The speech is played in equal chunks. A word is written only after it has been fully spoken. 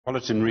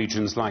Metropolitan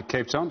regions like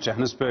Cape Town,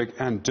 Johannesburg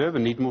and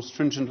Durban need more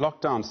stringent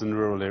lockdowns than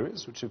rural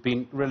areas, which have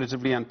been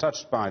relatively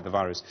untouched by the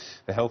virus.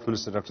 The Health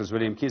Minister, Dr.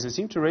 William Kiese,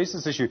 seemed to raise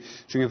this issue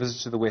during a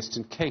visit to the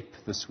Western Cape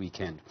this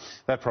weekend.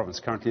 That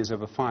province currently has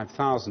over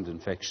 5,000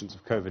 infections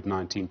of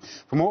COVID-19.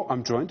 For more,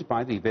 I'm joined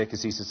by the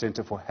Bekasisa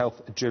Centre for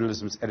Health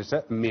Journalism's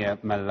editor, Mia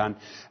Malan.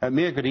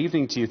 Mia, good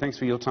evening to you. Thanks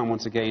for your time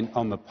once again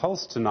on The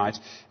Pulse tonight.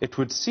 It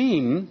would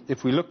seem,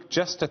 if we look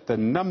just at the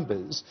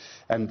numbers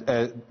and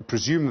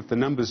presume that the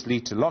numbers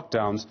lead to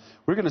lockdowns,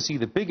 we're going to see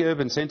the big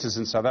urban centres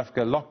in South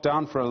Africa locked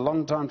down for a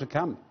long time to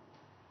come.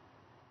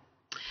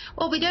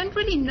 Well, we don't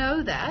really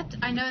know that.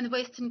 I know in the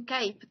Western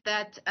Cape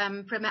that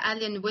Premier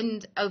Allen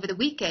Wind over the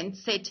weekend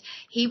said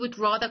he would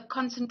rather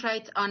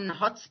concentrate on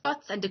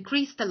hotspots and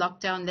decrease the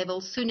lockdown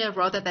levels sooner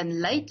rather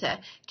than later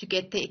to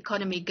get the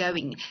economy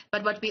going.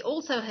 But what we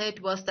also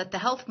heard was that the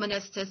Health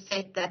Minister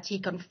said that he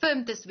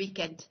confirmed this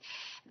weekend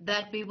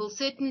that we will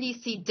certainly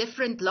see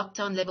different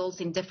lockdown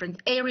levels in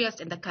different areas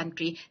in the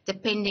country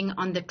depending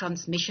on the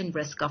transmission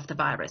risk of the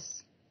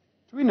virus.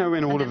 Do we know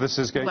when all of this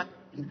is going?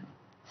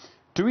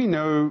 Do we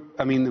know,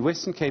 I mean, the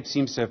Western Cape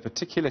seems to have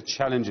particular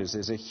challenges.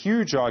 There's a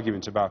huge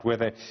argument about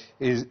whether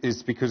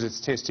it's because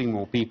it's testing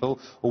more people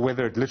or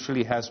whether it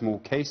literally has more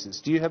cases.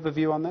 Do you have a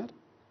view on that?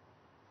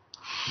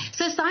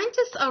 So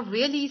scientists are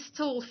really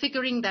still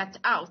figuring that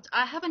out.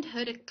 I haven't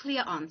heard a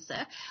clear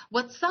answer.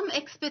 What some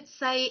experts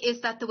say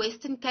is that the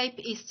Western Cape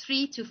is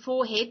 3 to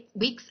 4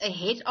 weeks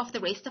ahead of the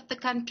rest of the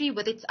country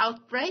with its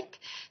outbreak.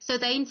 So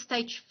they're in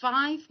stage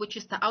 5, which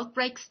is the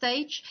outbreak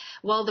stage,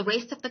 while the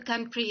rest of the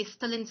country is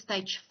still in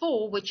stage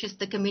 4, which is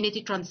the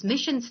community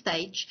transmission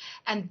stage.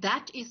 And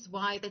that is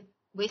why the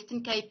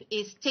Western Cape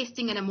is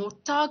testing in a more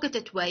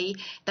targeted way,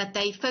 that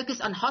they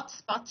focus on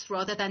hotspots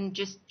rather than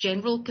just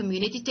general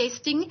community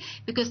testing,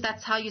 because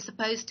that's how you're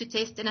supposed to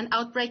test in an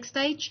outbreak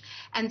stage.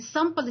 And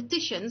some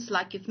politicians,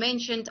 like you've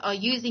mentioned, are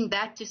using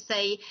that to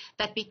say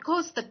that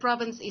because the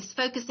province is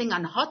focusing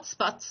on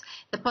hotspots,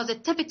 the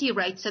positivity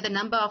rate, so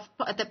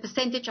the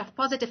percentage of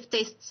positive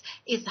tests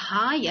is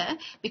higher,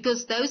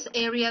 because those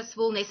areas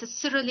will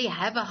necessarily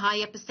have a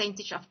higher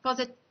percentage of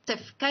positive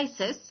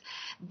cases.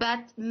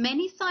 But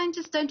many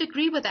scientists don't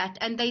agree with that,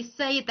 and they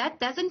say that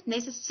doesn't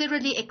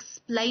necessarily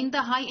explain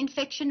the high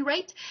infection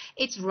rate.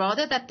 It's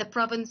rather that the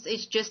province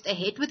is just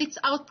ahead with its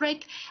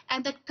outbreak,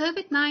 and that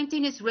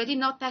COVID-19 is really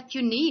not that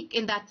unique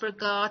in that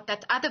regard,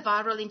 that other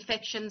viral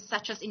infections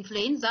such as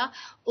influenza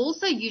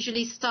also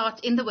usually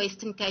start in the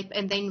Western Cape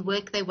and then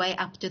work their way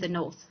up to the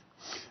north.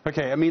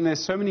 Okay, I mean,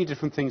 there's so many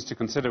different things to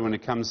consider when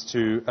it comes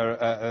to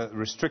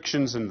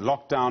restrictions and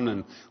lockdown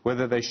and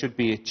whether there should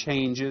be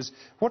changes.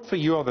 What for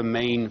you are the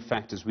main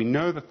factors? We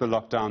know that the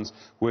lockdowns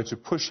were to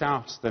push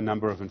out the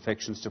number of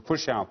infections, to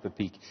push out the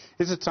peak.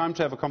 Is it time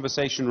to have a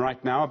conversation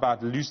right now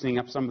about loosening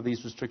up some of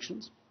these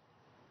restrictions?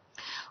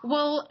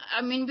 Well,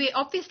 I mean, we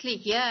obviously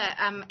hear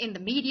in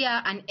the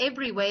media and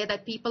everywhere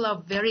that people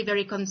are very,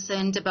 very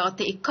concerned about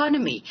the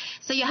economy.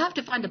 So you have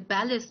to find a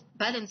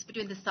balance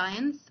between the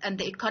science and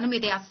the economy.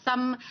 There are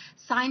some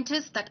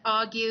scientists that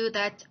argue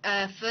that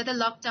further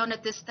lockdown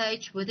at this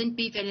stage wouldn't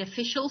be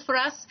beneficial for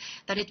us,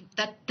 that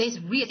there's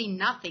really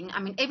nothing. I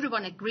mean,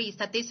 everyone agrees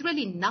that there's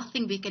really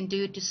nothing we can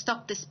do to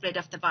stop the spread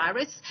of the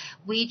virus.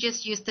 We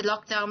just use the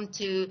lockdown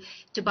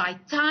to buy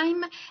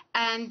time,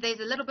 and there's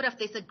a little bit of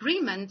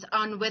disagreement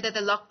on whether the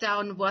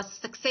lockdown was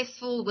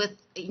successful with,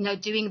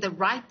 doing the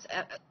right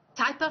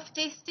type of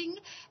testing,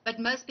 but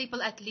most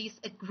people at least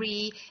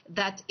agree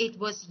that it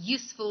was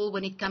useful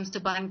when it comes to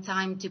buying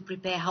time to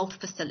prepare health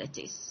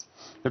facilities.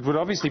 It would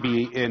obviously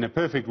be, in a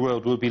perfect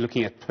world, we'll be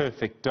looking at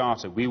perfect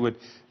data. We would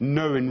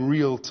know in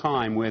real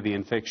time where the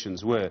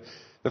infections were.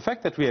 The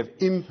fact that we have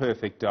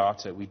imperfect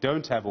data, we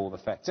don't have all the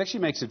facts,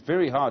 actually makes it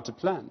very hard to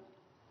plan.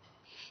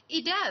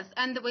 It does,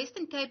 and the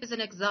Western Cape is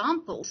an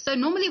example. So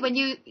normally when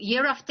you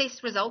hear of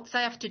test results,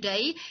 say of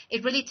today,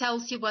 it really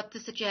tells you what the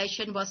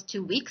situation was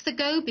 2 weeks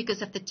ago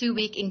because of the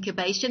 2-week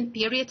incubation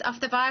period of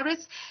the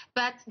virus.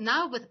 But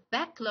now with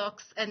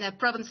backlogs in a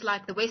province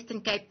like the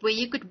Western Cape, where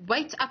you could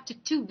wait up to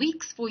 2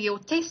 weeks for your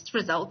test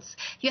results,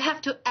 you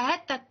have to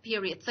add that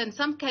period. So in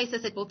some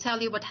cases it will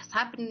tell you what was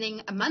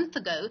happening a month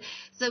ago.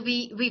 So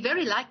we're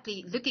very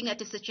likely looking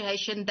at a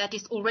situation that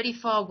is already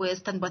far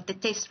worse than what the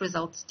test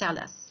results tell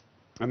us.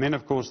 And then,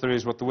 of course, there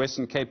is what the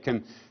Western Cape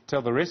can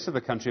tell the rest of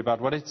the country about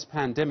what its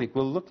pandemic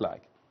will look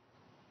like.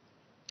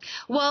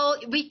 Well,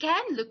 we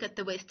can look at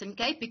the Western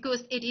Cape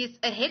because it is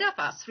ahead of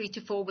us 3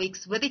 to 4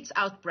 weeks with its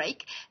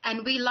outbreak,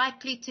 and we're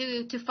likely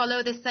to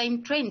follow the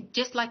same trend,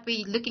 just like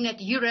we're looking at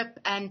Europe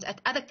and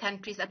at other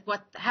countries at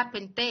what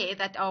happened there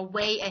that are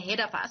way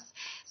ahead of us.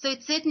 So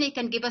it certainly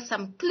can give us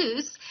some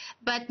clues,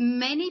 but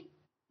many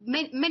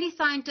many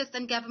scientists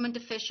and government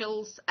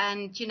officials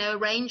and, a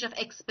range of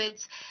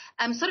experts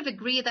sort of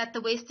agree that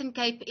the Western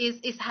Cape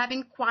is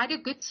having quite a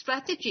good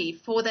strategy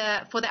for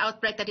the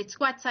outbreak, that it's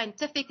quite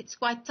scientific, it's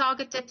quite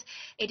targeted.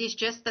 It is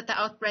just that the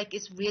outbreak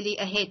is really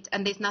ahead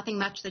and there's nothing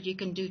much that you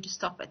can do to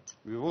stop it.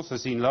 We've also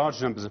seen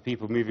large numbers of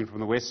people moving from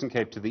the Western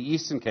Cape to the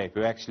Eastern Cape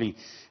who actually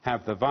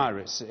have the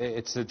virus.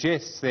 It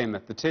suggests then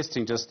that the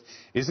testing just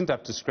isn't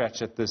up to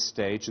scratch at this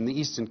stage, and the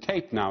Eastern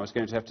Cape now is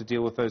going to have to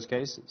deal with those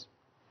cases.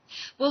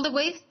 Well,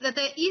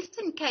 the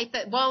Eastern Cape,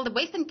 while the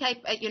Western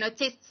Cape,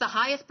 tests the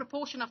highest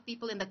proportion of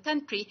people in the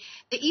country,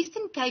 the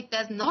Eastern Cape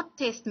does not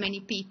test many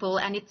people,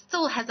 and it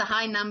still has a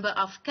high number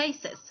of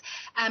cases.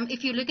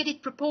 If you look at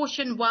it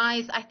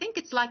proportion-wise, I think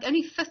it's like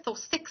only 5th or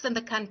 6th in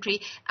the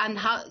country, and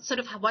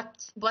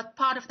what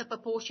part of the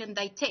proportion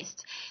they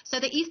test. So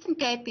the Eastern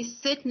Cape is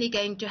certainly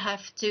going to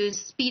have to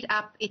speed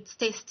up its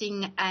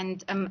testing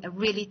and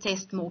really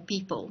test more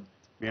people.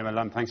 Mia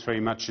Malan, thanks very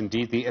much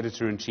indeed, the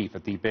Editor-in-Chief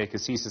at the Baker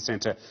Cisa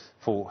Centre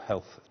for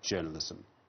Health Journalism.